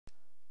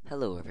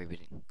Hello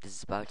everybody, this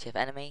is TF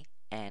Anime,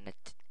 and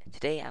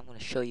today I'm going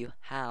to show you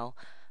how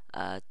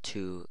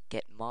to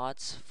get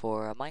mods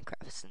for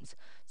Minecraft, since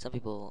some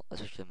people,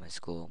 especially in my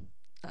school,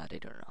 they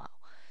don't know how.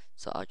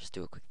 So I'll just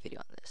do a quick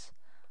video on this,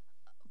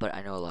 but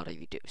I know a lot of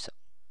you do,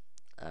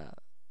 uh,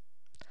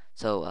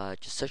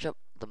 just search up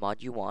the mod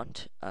you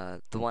want.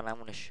 The one I'm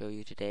going to show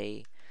you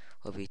today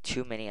will be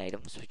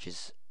TooManyItems, which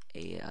is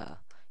a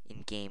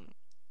in-game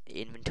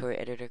inventory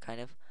editor kind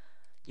of.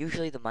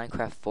 Usually the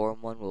Minecraft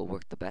forum one will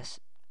work the best.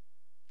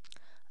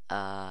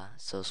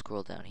 So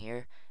scroll down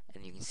here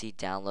and you can see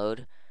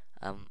download.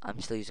 I'm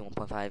still using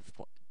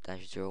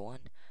 1.5-01.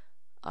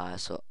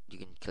 So you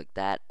can click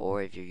that,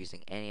 or if you're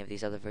using any of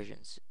these other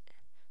versions,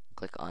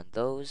 click on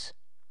those.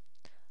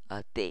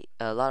 A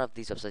lot of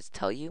these websites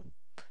tell you.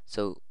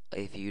 So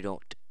if you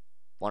don't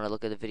want to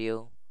look at the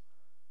video,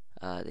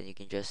 then you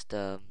can just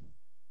was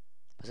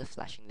it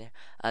flashing there?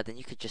 Then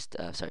you could just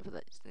sorry for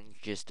that. Then you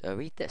just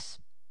read this,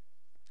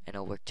 and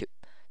it'll work too.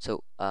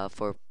 So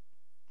for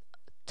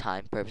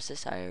time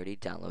purposes, I already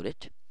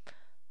downloaded.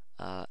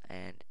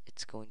 And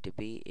it's going to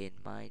be in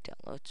my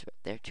downloads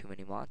right there. Too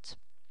many mods.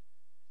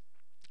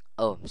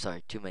 Oh, I'm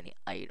sorry, too many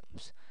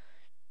items.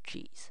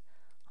 Jeez.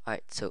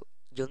 Alright, so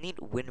you'll need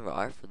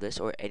WinRAR for this,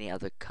 or any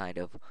other kind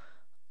of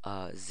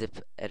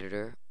zip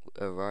editor,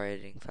 or RAR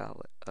editing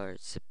file, or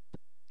zip.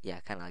 Yeah,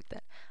 kind of like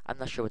that. I'm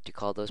not sure what to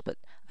call those, but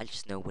I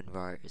just know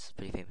WinRAR is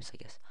pretty famous, I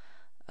guess.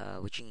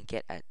 Which you can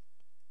get at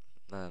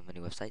many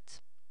websites.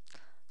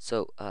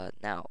 So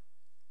now,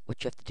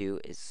 what you have to do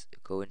is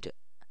go into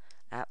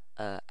app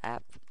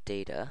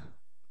data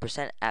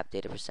 %app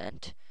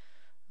data%.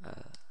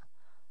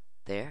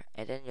 There,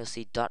 and then you'll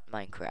see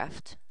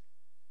 .minecraft.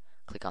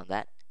 Click on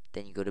that.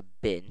 Then you go to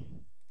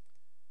bin,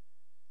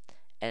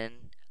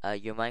 and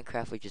your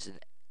Minecraft, which is an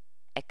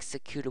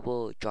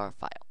executable jar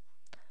file.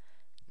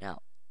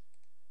 Now,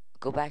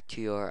 go back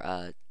to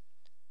your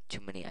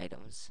too many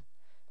items,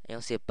 and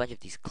you'll see a bunch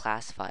of these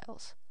class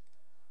files.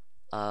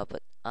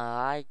 But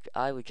I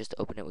would just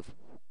open it with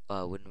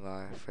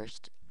WinRAR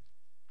first.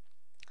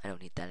 I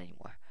don't need that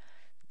anymore.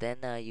 Then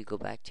you go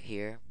back to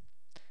here.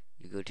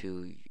 You go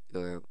to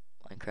your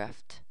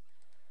Minecraft.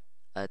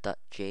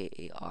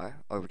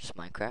 .jar, or just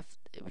Minecraft,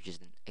 which is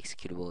an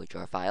executable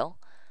jar file.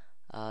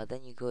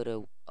 Then you go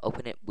to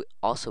open it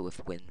also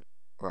with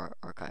WinRAR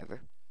archiver.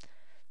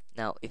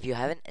 Now, if you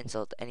haven't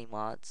installed any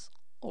mods,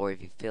 or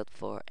if you failed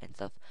for and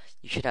stuff,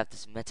 you should have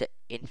this meta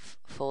inf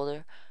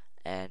folder.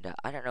 And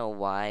I don't know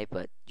why,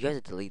 but you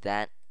have to delete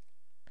that.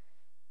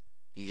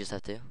 You just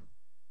have to.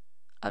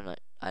 I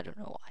don't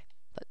know why.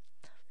 But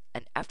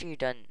and after you're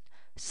done,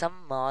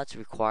 some mods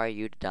require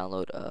you to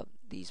download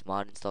these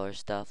mod installer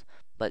stuff,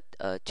 but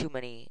too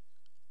many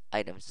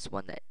items is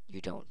one that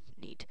you don't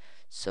need.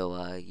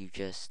 So you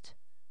just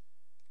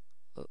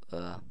uh,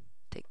 uh,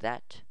 take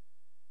that,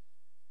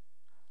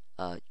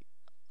 uh,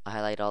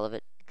 highlight all of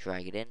it,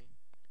 drag it in,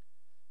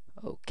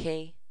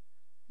 okay,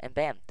 and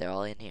bam, they're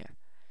all in here.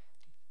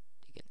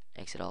 You can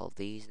exit all of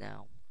these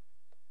now.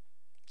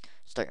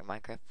 Start your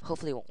Minecraft.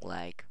 Hopefully it won't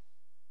lag.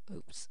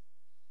 Oops.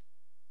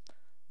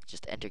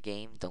 Just enter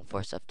game, don't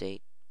force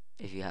update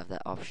if you have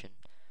that option.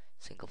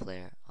 Single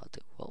player, I'll do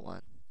World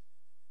 1.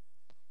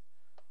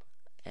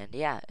 And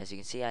yeah, as you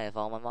can see, I have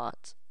all my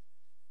mods.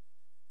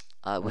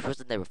 Which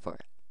wasn't there before,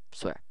 I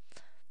swear.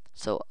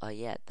 So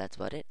yeah, that's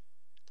about it.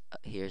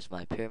 Here's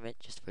my pyramid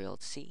just for y'all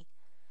to see,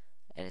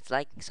 and it's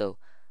lagging. So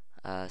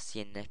see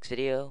you in the next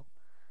video.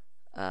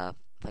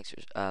 Thanks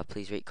for,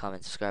 please rate,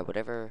 comment, subscribe,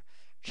 whatever.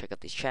 Check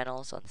out these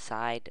channels on the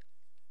side,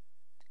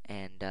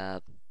 and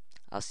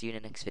I'll see you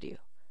in the next video.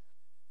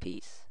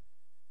 Peace.